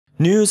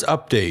News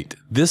update,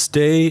 this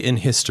day in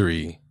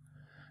history.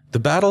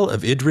 The Battle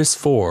of Idris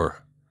IV.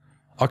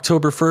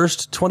 October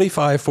 1st,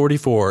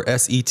 2544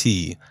 SET.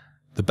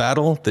 The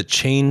battle that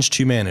changed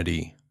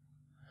humanity.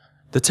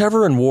 The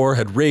Tevaran War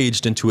had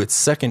raged into its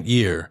second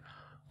year.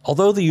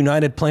 Although the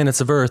United Planets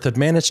of Earth had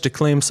managed to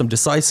claim some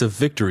decisive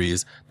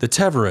victories, the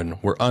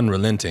Tevaran were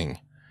unrelenting,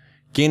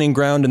 gaining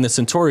ground in the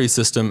Centauri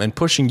system and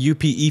pushing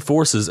UPE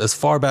forces as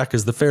far back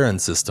as the Farron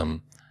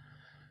system.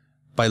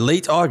 By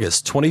late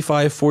August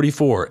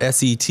 2544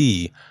 SET,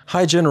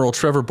 High General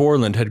Trevor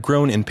Borland had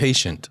grown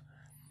impatient.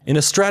 In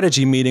a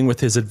strategy meeting with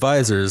his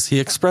advisors, he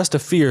expressed a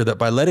fear that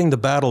by letting the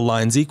battle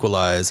lines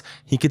equalize,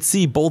 he could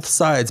see both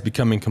sides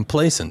becoming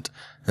complacent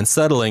and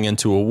settling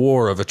into a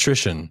war of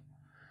attrition.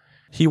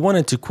 He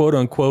wanted to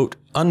quote-unquote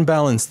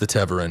unbalance the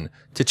Tevaran,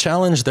 to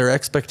challenge their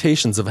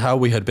expectations of how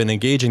we had been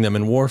engaging them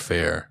in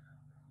warfare.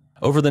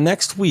 Over the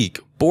next week,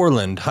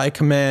 Borland, High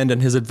Command,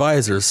 and his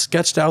advisors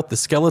sketched out the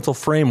skeletal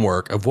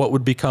framework of what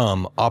would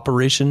become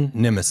Operation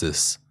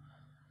Nemesis.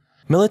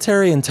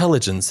 Military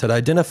intelligence had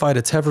identified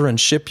a Tevaran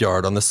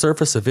shipyard on the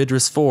surface of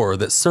Idris IV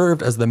that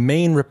served as the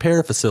main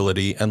repair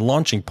facility and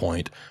launching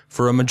point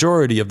for a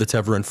majority of the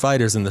Tevaran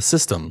fighters in the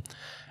system,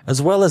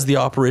 as well as the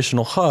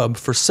operational hub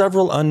for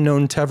several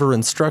unknown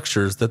Tevaran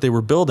structures that they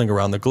were building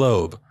around the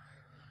globe.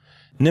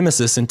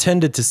 Nemesis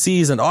intended to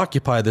seize and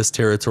occupy this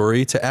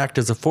territory to act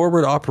as a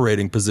forward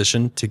operating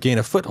position to gain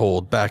a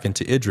foothold back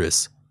into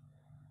Idris.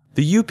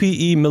 The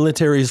UPE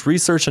military's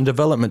Research and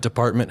Development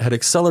Department had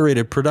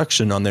accelerated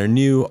production on their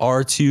new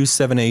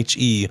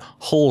R-27HE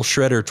hull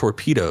shredder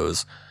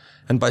torpedoes,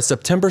 and by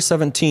September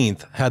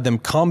 17th had them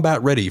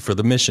combat ready for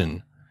the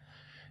mission.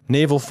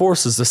 Naval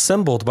forces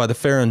assembled by the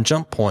Farron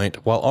jump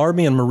point, while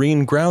Army and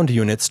Marine ground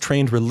units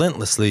trained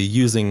relentlessly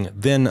using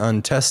then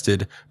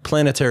untested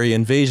planetary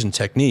invasion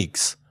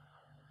techniques.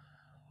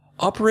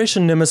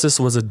 Operation Nemesis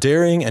was a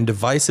daring and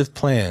divisive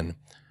plan.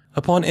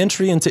 Upon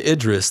entry into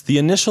Idris, the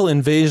initial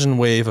invasion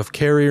wave of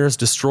carriers,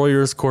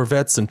 destroyers,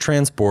 corvettes, and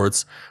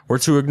transports were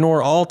to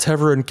ignore all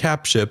Tevaran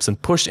cap ships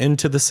and push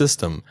into the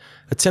system,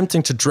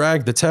 attempting to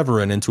drag the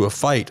Tevaran into a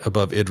fight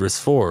above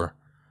Idris IV.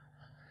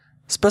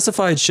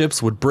 Specified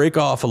ships would break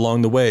off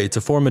along the way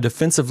to form a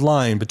defensive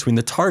line between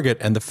the target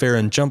and the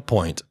Farron jump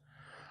point.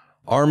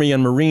 Army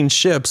and Marine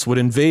ships would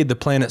invade the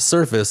planet's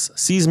surface,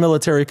 seize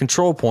military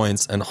control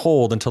points, and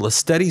hold until a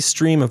steady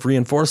stream of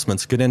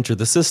reinforcements could enter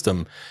the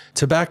system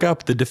to back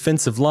up the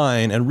defensive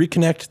line and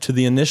reconnect to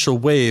the initial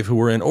wave who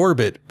were in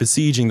orbit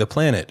besieging the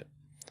planet.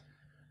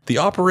 The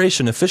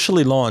operation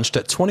officially launched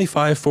at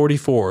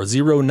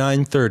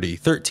 2544-0930,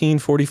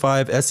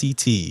 1345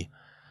 SET.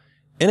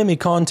 Enemy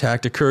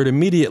contact occurred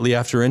immediately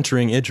after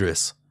entering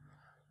Idris.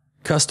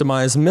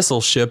 Customized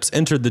missile ships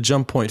entered the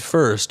jump point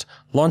first,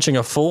 launching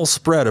a full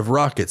spread of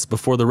rockets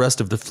before the rest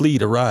of the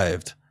fleet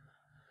arrived.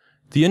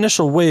 The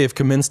initial wave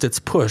commenced its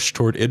push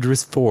toward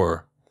Idris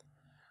IV.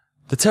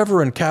 The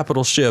Tevaran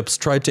capital ships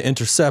tried to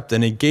intercept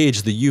and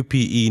engage the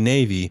UPE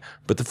Navy,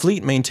 but the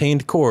fleet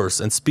maintained course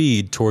and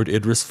speed toward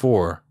Idris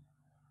IV.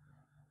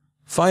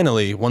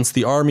 Finally, once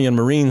the Army and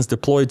Marines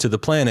deployed to the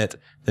planet,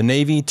 the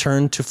Navy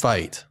turned to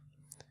fight.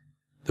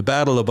 The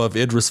battle above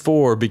Idris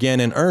IV began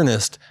in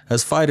earnest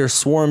as fighters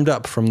swarmed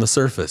up from the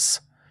surface.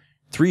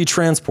 3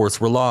 transports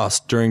were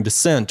lost during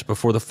descent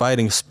before the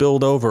fighting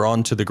spilled over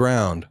onto the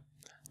ground.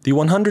 The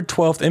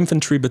 112th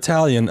Infantry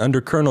Battalion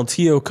under Colonel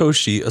Tio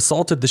Koshi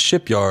assaulted the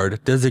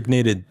shipyard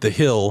designated The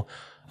Hill,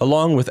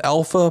 along with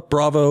Alpha,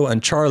 Bravo,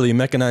 and Charlie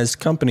mechanized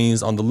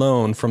companies on the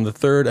loan from the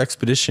 3rd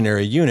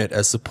Expeditionary Unit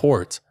as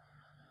support.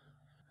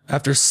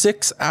 After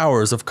 6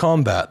 hours of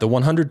combat, the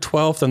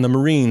 112th and the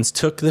Marines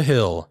took The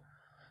Hill.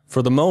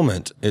 For the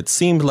moment, it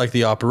seemed like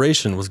the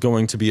operation was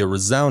going to be a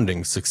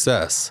resounding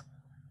success.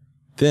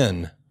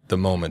 Then, the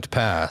moment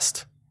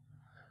passed.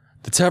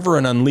 The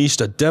Tevaran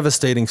unleashed a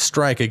devastating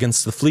strike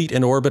against the fleet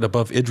in orbit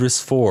above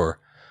Idris IV.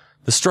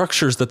 The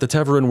structures that the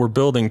Tevaran were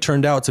building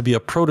turned out to be a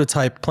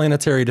prototype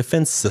planetary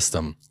defense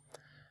system.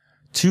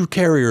 2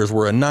 carriers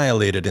were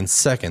annihilated in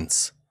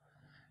seconds.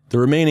 The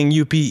remaining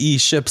UPE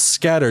ships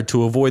scattered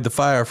to avoid the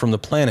fire from the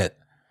planet.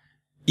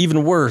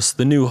 Even worse,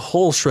 the new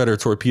hull shredder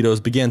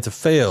torpedoes began to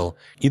fail,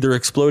 either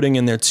exploding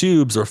in their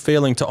tubes or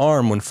failing to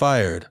arm when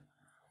fired.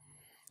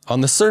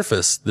 On the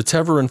surface, the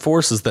Tevaran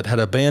forces that had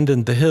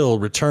abandoned the hill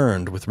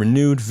returned with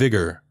renewed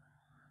vigor.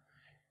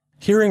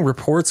 Hearing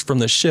reports from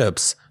the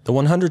ships, the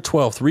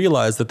 112th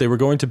realized that they were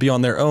going to be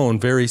on their own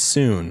very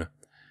soon.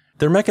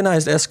 Their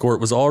mechanized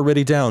escort was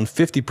already down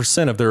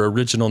 50% of their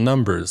original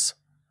numbers.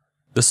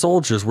 The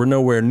soldiers were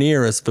nowhere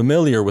near as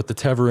familiar with the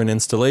Tevaran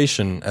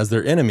installation as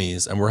their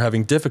enemies and were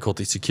having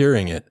difficulty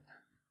securing it.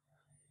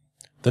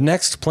 The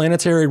next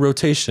planetary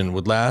rotation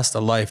would last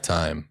a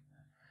lifetime.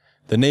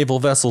 The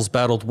naval vessels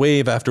battled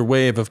wave after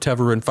wave of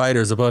Tevaran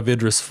fighters above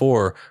Idris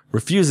IV,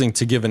 refusing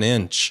to give an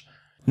inch,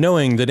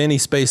 knowing that any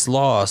space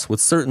loss would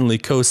certainly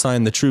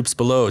co-sign the troops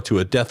below to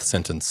a death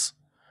sentence.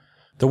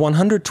 The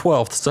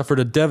 112th suffered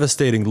a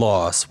devastating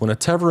loss when a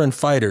Tevaran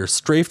fighter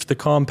strafed the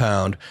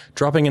compound,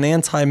 dropping an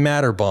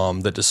antimatter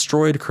bomb that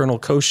destroyed Colonel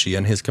Koshi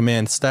and his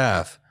command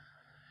staff.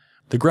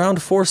 The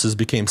ground forces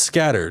became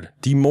scattered,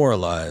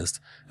 demoralized,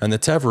 and the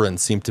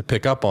Teverans seemed to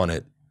pick up on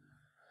it.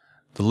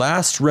 The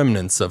last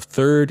remnants of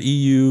 3rd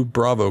EU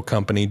Bravo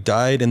Company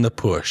died in the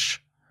push.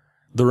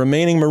 The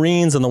remaining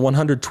Marines and the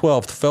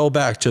 112th fell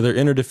back to their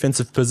inner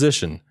defensive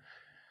position.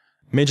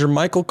 Major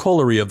Michael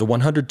Collery of the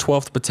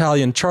 112th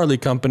Battalion Charlie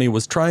Company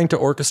was trying to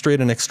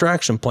orchestrate an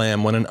extraction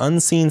plan when an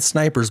unseen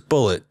sniper's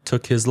bullet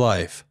took his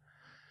life.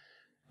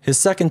 His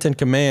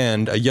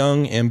second-in-command, a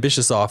young,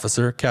 ambitious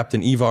officer,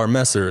 Captain Ivar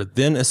Messer,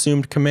 then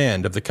assumed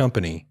command of the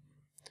company.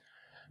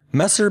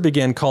 Messer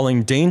began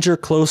calling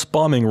danger-close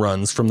bombing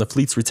runs from the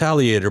fleet's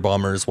Retaliator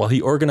bombers while he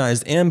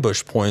organized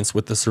ambush points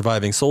with the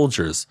surviving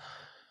soldiers.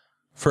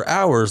 For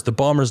hours, the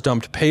bombers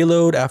dumped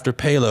payload after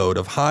payload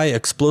of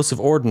high-explosive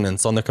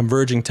ordnance on the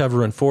converging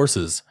Teveran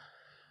forces.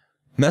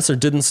 Messer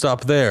didn't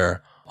stop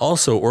there,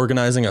 also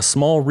organizing a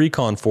small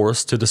recon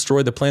force to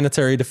destroy the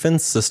planetary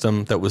defense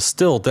system that was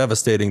still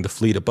devastating the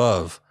fleet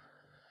above.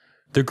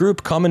 The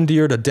group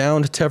commandeered a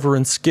downed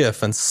Teveran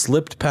skiff and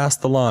slipped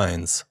past the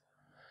lines.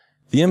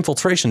 The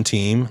infiltration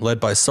team, led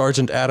by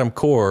Sergeant Adam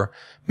Core,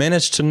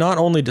 managed to not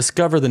only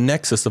discover the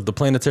nexus of the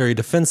planetary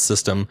defense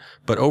system,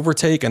 but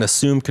overtake and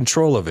assume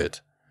control of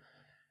it.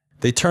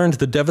 They turned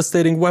the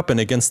devastating weapon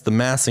against the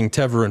massing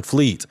Teveran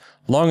fleet,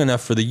 long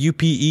enough for the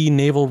UPE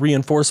naval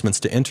reinforcements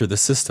to enter the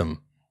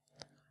system.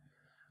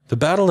 The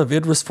Battle of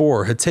Idris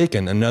IV had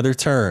taken another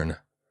turn.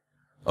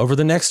 Over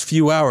the next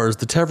few hours,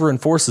 the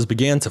Teveran forces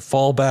began to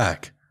fall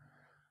back.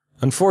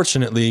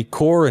 Unfortunately,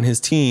 Core and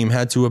his team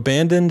had to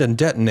abandon and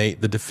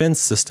detonate the defense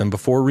system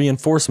before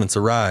reinforcements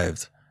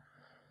arrived.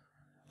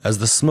 As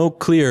the smoke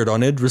cleared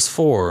on Idris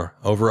IV,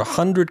 over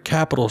 100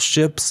 capital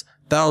ships,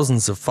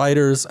 thousands of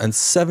fighters, and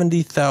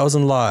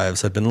 70,000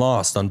 lives had been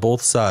lost on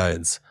both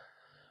sides.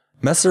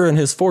 Messer and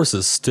his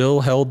forces still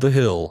held the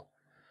hill.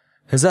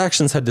 His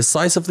actions had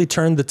decisively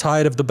turned the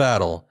tide of the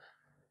battle.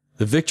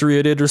 The victory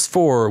at Idris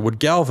IV would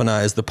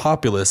galvanize the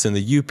populace in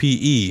the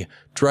UPE,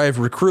 drive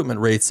recruitment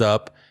rates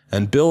up,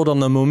 and build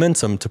on the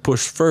momentum to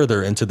push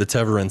further into the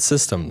Teveran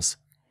systems.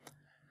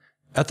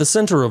 At the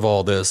center of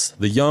all this,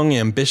 the young,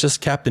 ambitious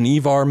Captain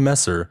Ivar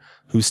Messer,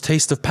 whose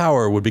taste of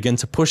power would begin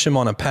to push him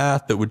on a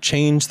path that would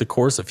change the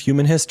course of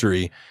human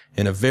history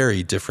in a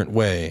very different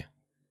way.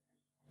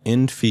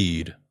 End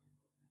feed.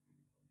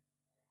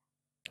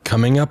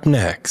 Coming up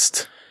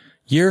next.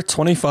 Year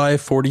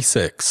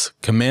 2546,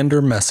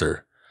 Commander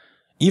Messer.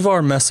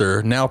 Ivar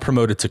Messer, now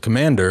promoted to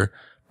Commander,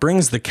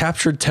 brings the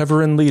captured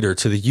Teveran leader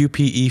to the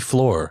UPE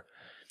floor.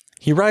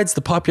 He rides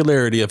the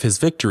popularity of his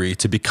victory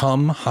to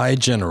become High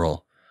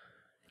General.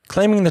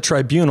 Claiming the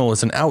Tribunal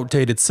is an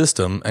outdated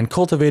system and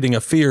cultivating a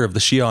fear of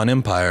the Xi'an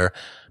Empire,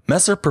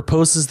 Messer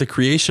proposes the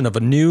creation of a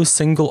new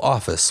single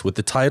office with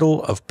the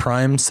title of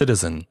Prime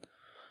Citizen.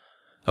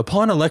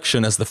 Upon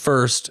election as the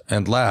first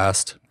and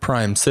last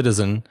Prime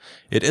Citizen,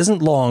 it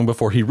isn't long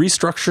before he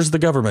restructures the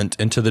government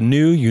into the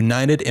new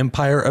United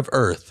Empire of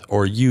Earth,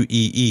 or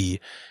UEE,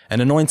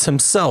 and anoints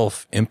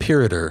himself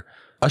Imperator,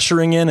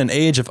 ushering in an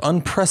age of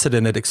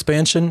unprecedented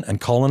expansion and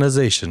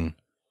colonization.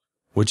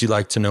 Would you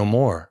like to know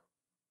more?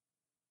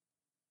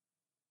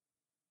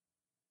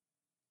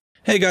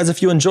 Hey guys,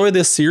 if you enjoy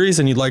this series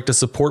and you'd like to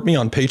support me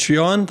on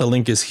Patreon, the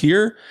link is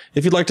here.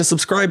 If you'd like to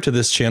subscribe to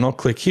this channel,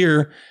 click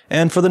here.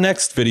 And for the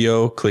next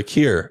video, click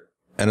here.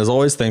 And as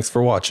always, thanks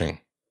for watching.